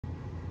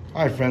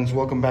Hi friends,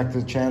 welcome back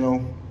to the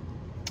channel.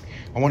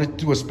 I wanted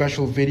to do a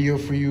special video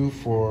for you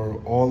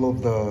for all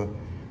of the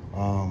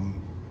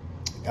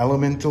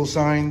elemental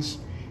signs.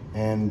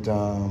 And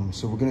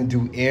so we're gonna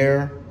do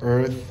air,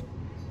 earth,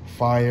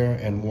 fire,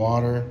 and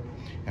water.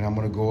 And I'm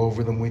gonna go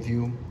over them with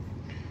you.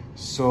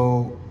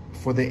 So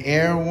for the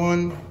air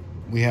one,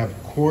 we have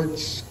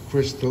quartz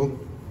crystal.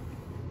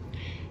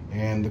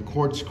 And the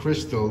quartz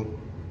crystal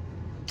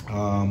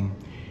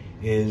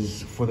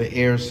is for the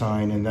air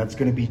sign, and that's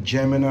gonna be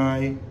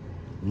Gemini,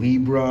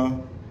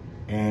 Libra,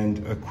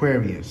 and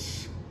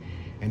Aquarius.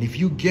 And if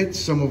you get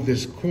some of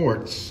this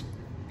quartz,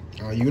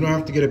 you don't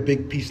have to get a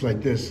big piece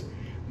like this.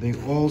 They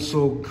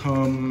also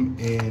come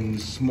in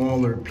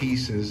smaller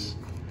pieces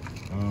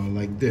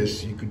like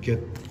this. You could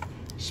get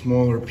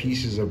smaller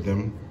pieces of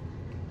them,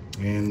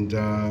 and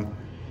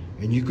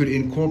you could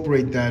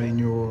incorporate that in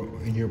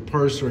your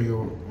purse or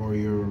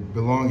your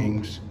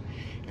belongings,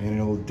 and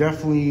it'll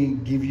definitely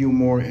give you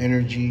more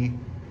energy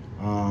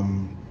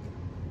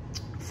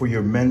for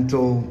your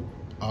mental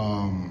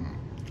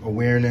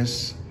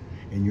awareness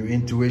and your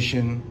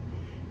intuition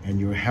and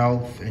your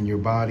health and your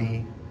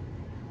body.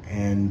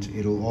 And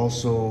it'll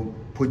also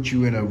put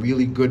you in a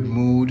really good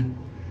mood.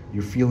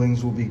 Your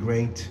feelings will be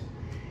great.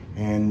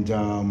 And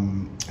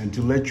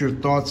to let your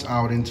thoughts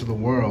out into the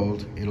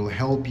world, it'll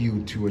help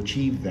you to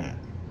achieve that.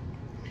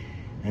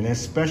 And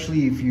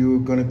especially if you're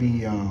gonna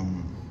be,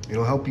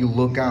 it'll help you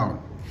look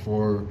out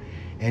for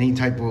any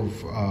type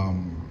of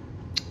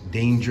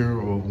danger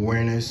or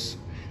awareness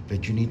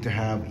that you need to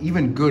have,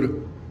 even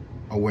good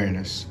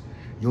awareness.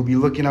 You'll be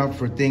looking out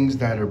for things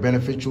that are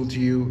beneficial to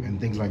you and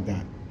things like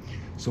that.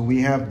 So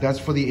we have, that's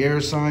for the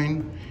air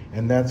sign,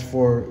 and that's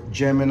for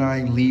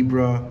Gemini,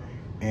 Libra,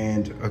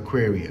 and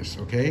Aquarius,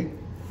 okay?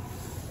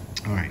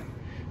 All right,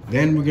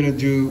 then we're gonna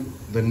do,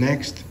 the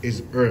next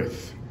is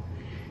earth.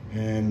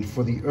 And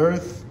for the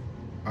earth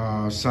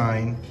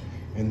sign,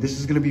 and this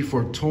is gonna be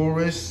for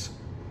Taurus,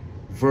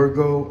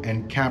 Virgo,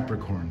 and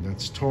Capricorn.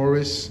 That's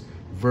Taurus,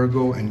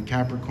 Virgo, and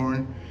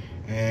Capricorn.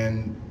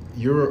 And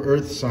you're an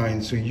earth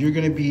sign, so you're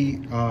gonna be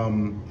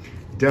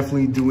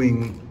definitely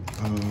doing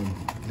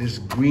this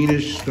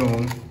greenish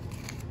stone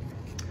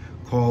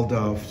called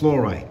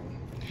fluorite.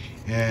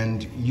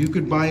 And you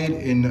could buy it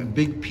in a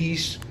big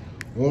piece,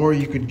 or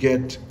you could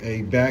get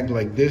a bag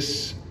like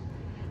this.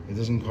 It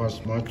doesn't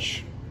cost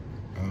much.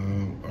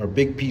 Our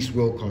big piece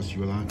will cost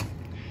you a lot.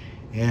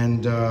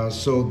 And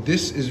so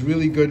this is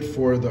really good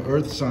for the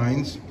earth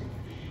signs.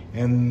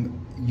 And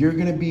you're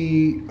gonna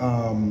be,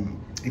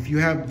 if you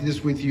have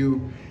this with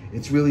you,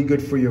 it's really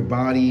good for your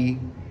body,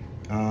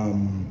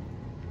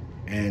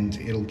 and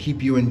it'll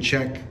keep you in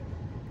check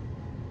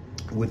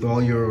with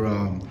all your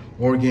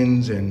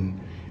organs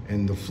and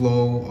the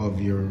flow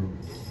of your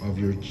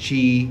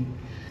chi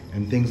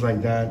and things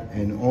like that.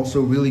 And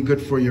also really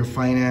good for your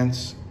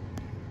finance.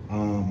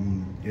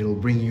 It'll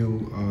bring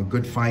you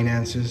good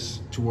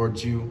finances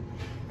towards you,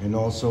 and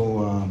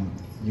also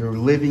your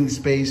living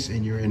space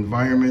and your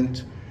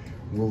environment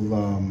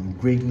will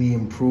greatly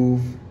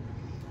improve,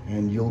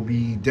 and you'll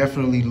be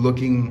definitely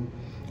looking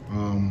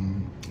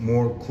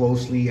more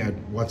closely at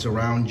what's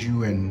around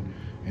you and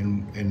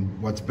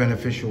what's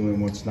beneficial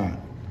and what's not.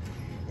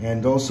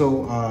 And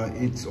also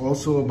it's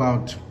also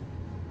about,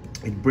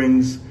 it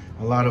brings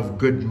a lot of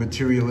good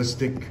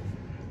materialistic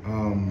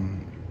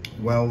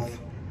wealth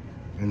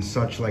and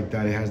such like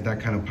that. It has that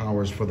kind of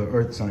powers for the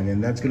earth sign,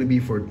 and that's going to be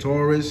for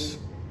Taurus,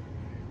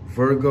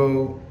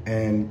 Virgo,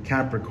 and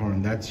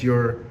Capricorn. That's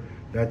your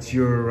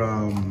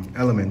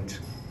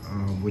element,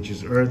 which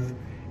is earth,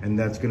 and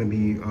that's going to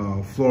be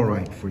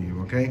fluorite for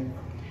you. Okay.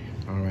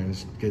 All right,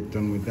 let's get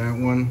done with that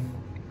one.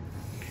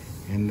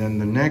 And then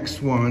the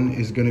next one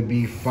is going to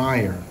be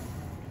fire.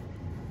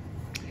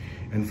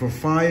 And for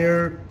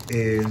fire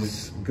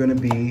is going to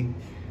be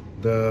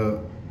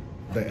the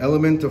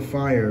element of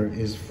fire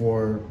is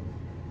for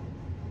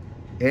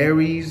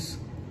Aries,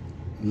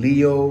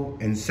 Leo,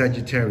 and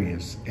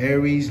Sagittarius.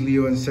 Aries,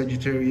 Leo, and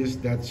Sagittarius,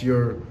 that's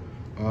your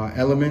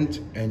element.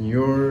 And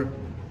your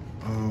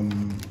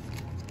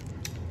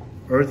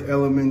earth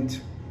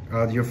element,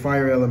 your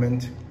fire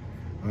element,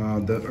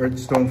 the earth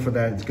stone for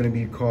that is going to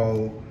be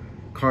called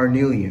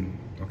carnelian.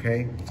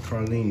 Okay, it's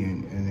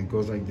carnelian, and it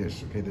goes like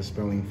this. Okay, the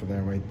spelling for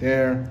that right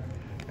there.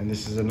 And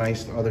this is a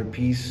nice other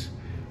piece.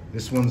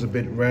 This one's a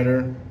bit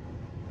redder.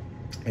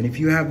 And if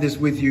you have this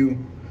with you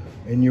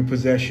in your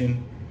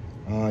possession,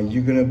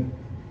 you're gonna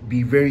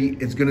be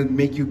it's gonna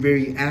make you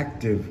very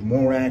active,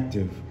 more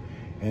active,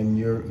 and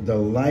the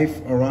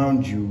life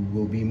around you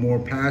will be more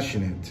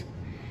passionate.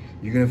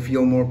 You're gonna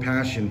feel more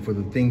passion for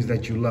the things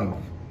that you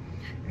love.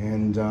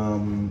 And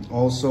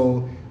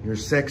also your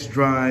sex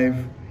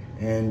drive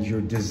and your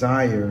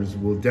desires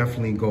will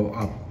definitely go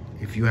up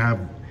if you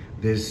have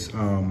this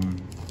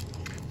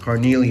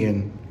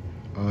carnelian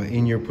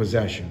in your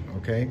possession,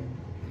 okay?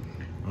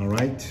 All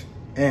right,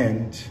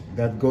 and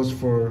that goes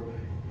for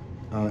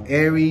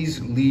Aries,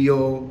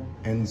 Leo,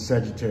 and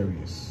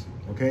Sagittarius,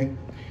 okay?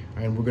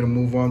 And we're gonna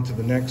move on to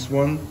the next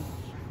one.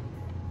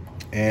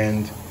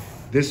 And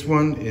this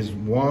one is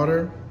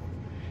water,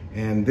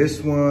 And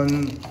this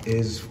one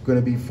is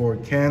gonna be for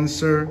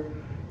Cancer,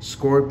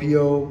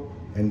 Scorpio,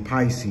 and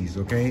Pisces,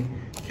 okay?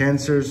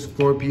 Cancer,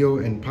 Scorpio,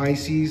 and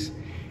Pisces.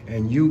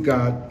 And you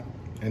got,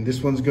 and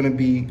this one's gonna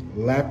be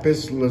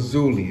lapis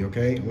lazuli,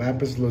 okay?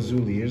 Lapis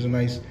lazuli. Here's a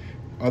nice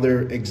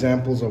other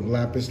examples of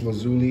lapis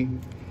lazuli.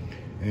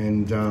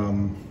 And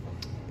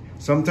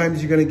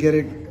sometimes you're gonna get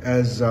it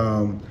as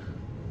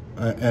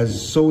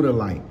soda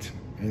light,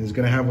 and it's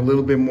gonna have a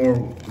little bit more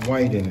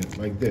white in it,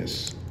 like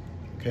this,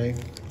 okay?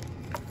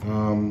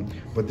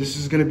 But this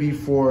is gonna be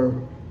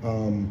for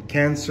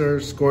Cancer,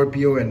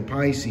 Scorpio, and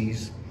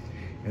Pisces.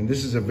 And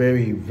this is a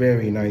very,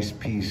 very nice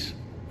piece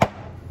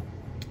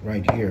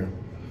right here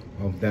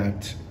of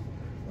that,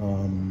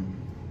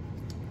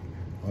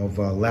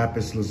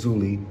 lapis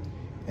lazuli.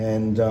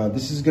 And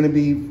this is gonna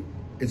be,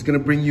 it's gonna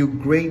bring you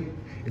great,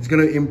 it's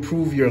gonna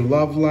improve your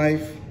love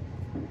life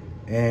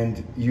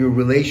and your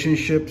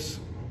relationships,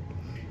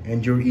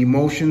 and your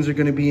emotions are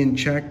gonna be in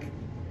check.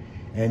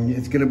 And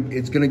it's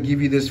gonna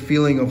give you this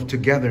feeling of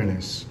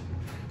togetherness.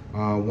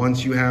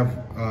 Once you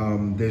have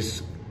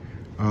this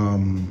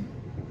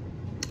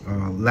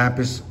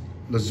lapis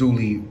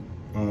lazuli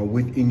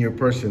within your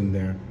person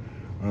there,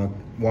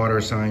 water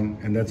sign,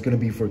 and that's gonna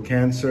be for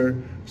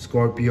Cancer,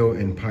 Scorpio,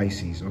 and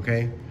Pisces,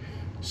 okay?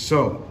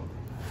 So,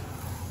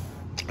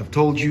 I've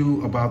told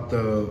you about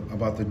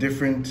the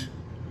different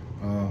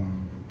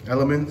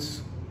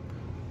elements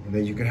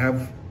that you can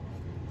have,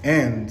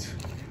 and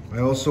I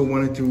also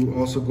wanted to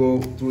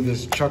go through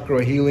this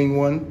chakra healing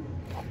one,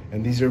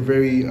 and these are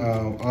very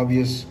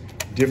obvious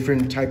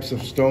different types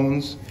of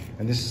stones,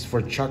 and this is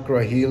for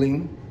chakra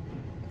healing,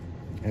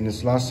 and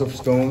there's lots of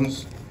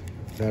stones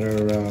that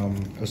are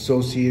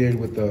associated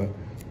with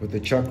the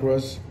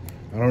chakras.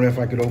 I don't know if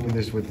I could open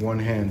this with one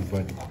hand,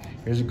 but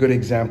here's a good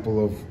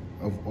example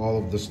of all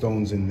of the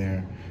stones in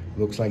there.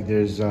 Looks like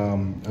there's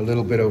a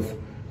little bit of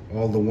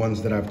all the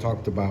ones that I've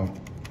talked about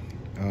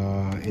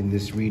in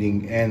this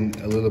reading, and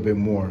a little bit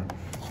more.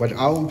 But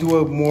I'll do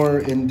a more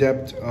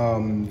in-depth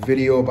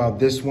video about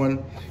this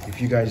one if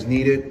you guys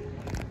need it.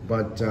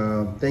 But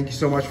thank you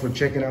so much for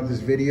checking out this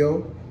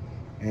video.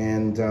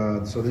 And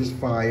so there's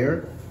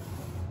fire,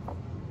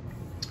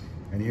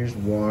 and here's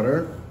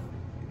water,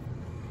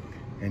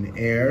 and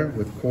air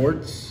with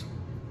quartz,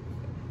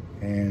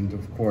 and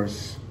of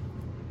course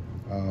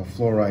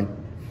fluorite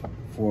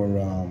for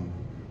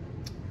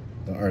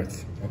the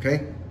earth.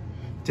 Okay,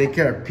 take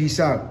care, peace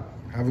out,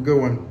 have a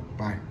good one,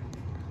 bye.